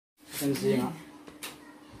nên gì ạ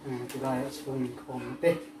cái này xuống không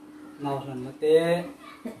tê nào lần là tê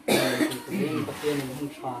thì mình bắt tiền mình không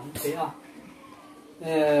chán tê à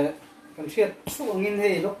cần thiết số nghìn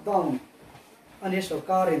hay lockdown anh ấy số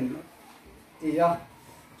carin thì à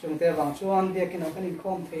chúng ta vàng chuan để cái nào cái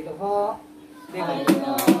không thấy là ha để cái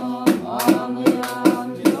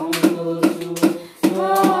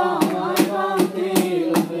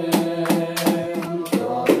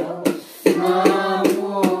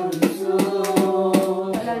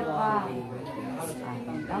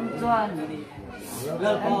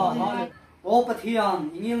ô Pathian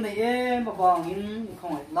ingil này em mà vàng in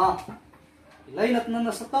không phải là lấy nát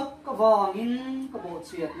nó sắp tóc cái vàng in cái bộ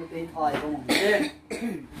chuyện như thế thay không thế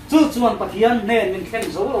chú chuan Pathian nên mình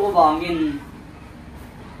khen dấu là vàng in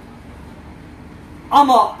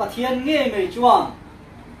ama Pathian nghe mấy chuan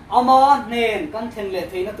ama nên căn thèn lệ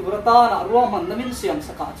thấy nó tụi ta là ruộng mình nó mình xiêm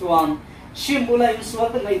sắc cả chuan sim bula in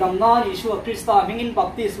suat ngày đam na ni suat Krista mình in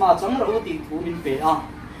baptisma chẳng là oti thu mình pe à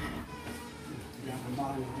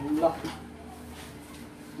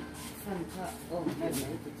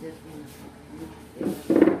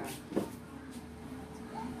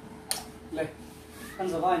Lê, ăn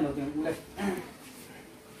giờ vai đầu tiên Lê.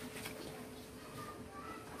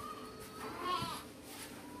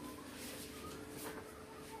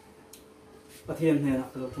 Pathian này là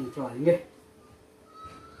từ thùng trải nghe.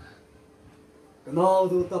 Cái nào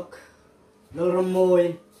du tắc, lơ râm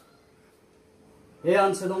môi. He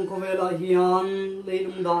an sẽ đông có về lại hiền lấy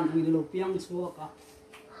lung đàn mình lục piang chua cả.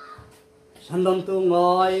 Chân đâm tu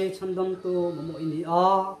ngay, chân đâm tu mà mọi ni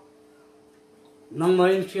à. Nang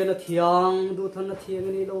mai chuyện là thiang, du thân là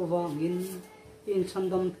thiang ni lâu vàng in chân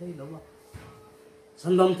đâm thấy lâu.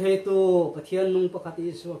 Chân đâm thấy tu, cái thiên nung bạc ti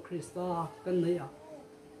Giêsu Christa cần này à.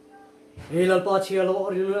 He là ba chia lo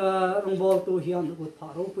rong bol tu hiền của thà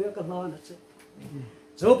rau bia cái lan chứ.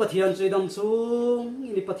 Chỗ Pathian chơi đâm xuống,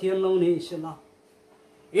 ini Pathian lâu ni sẽ là.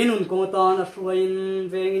 Inun kong ta na shwain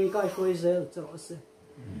vengin kai shwai zel chro se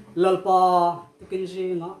lalpa tikin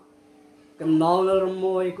jinga kan naw lal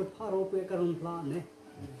moi kut pharo pe karon plan ne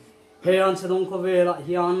hean sadong ko vela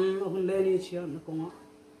hian hun le ni chian konga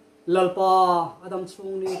lalpa adam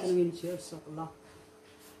chung ni kangin chiar sakla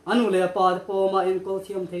anu le pa po ma in ko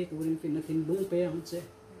thiam thei turin fin na tin lung pe ang che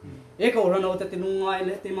e ko rano te tinungai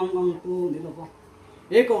le timang ang tu ni lo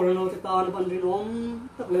e ko rano te tan ban rin om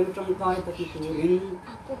tak lem trong kai tak turin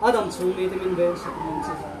adam chung ni te min ve sak mon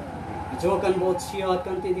che jo kan bo chiat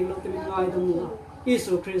kan ti ding lo te min ngai dam na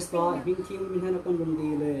Giêsu Christa hing thiam min hana kan rum di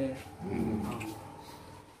le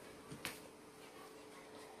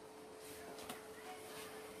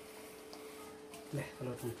le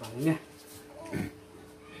kalau trong kai ne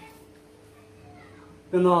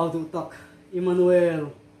kanal du tak Emmanuel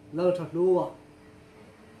lal that luwa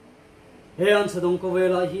hean sadong ko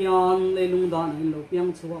vela hian le lung dan in lo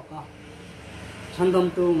piang chuwa ka chandam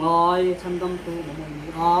tu ngai chandam tu mamai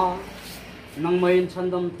a nang mai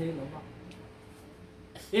chandam the lo ba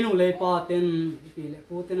inu le pa ten pi le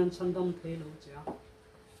pu ten chandam the lo cha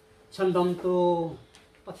chandam tu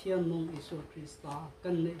Pathian nong Giêsu Christa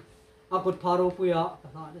kan ne akut pharo puya ta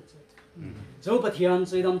ha de che zo Pathian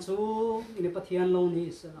chuidam chu ini Pathian lo ni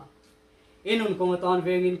sa inun kong tan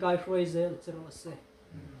vengin kai hroi zel chero se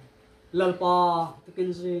lalpa tukin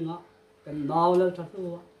zinga kan naw lal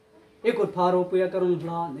thathuwa ekut pharo puya karun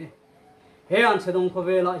hla ne he an chedong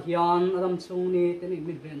khovela hian adam chung ni teni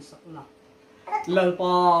min ven sakla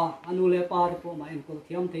lalpa anu le pa po ma en ko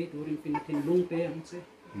thiam thei turin pin thin lung pe am che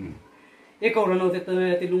eko rano te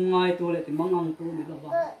te lungai tu le ti mangang tu ni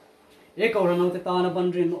lawa eko rano te ta na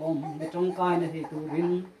bandrin om me tong kai na he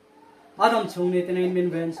turin adam chung ni teni min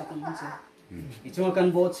ven sakam che ichua kan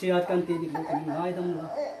bo chiat kan ti dik kan ngai dam la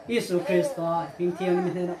Giêsu Christa hing thiang mi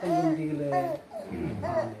hena kan lung di le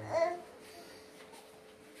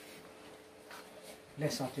le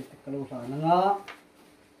sa ti kalo la na nga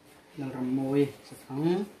na ram moi sa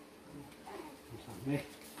thang sa me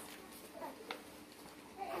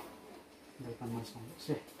dal kan ma sang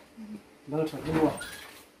se dal sa luwa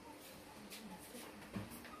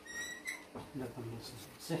dal kan ma sang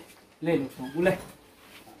se le lu thong ule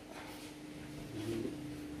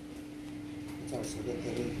cho sự kiện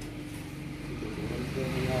thì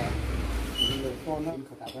người con nó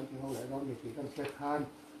khởi tạo cái hậu lại đó thì chỉ cần xét khan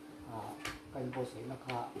cần bổ sung là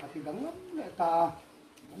khá thì đắng lắm lại ta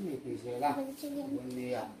nó bị tỷ lệ là vấn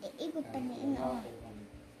đề à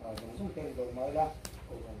giống xung tiền rồi mới là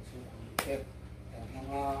còn xung tiền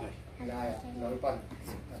nó dài nói bẩn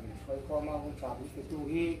phải có mà không chạm cái tu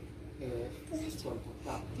hi để còn phức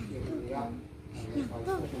tạp điều gì à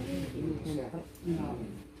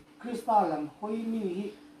Krista làm hoi mi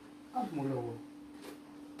hi các mù lô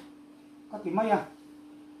các tí mấy à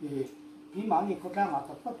thì phí máu thì có ra ngã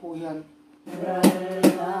tập các phụ hiện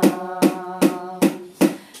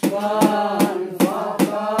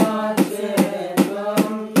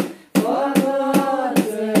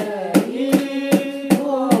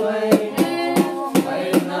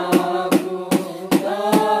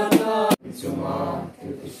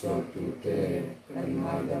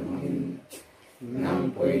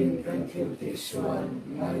Nam point kan cuti suan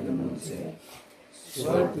mai demonse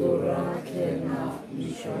suatura hnenah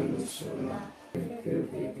misal usula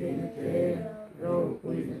cuti pinete ro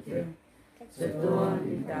pinete setuan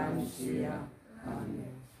intan chiah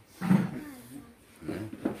amen.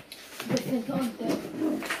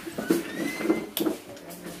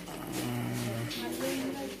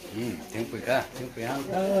 Tiếng quỷ ca, tiếng quỷ hăng.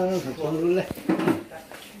 Phải con luôn lên.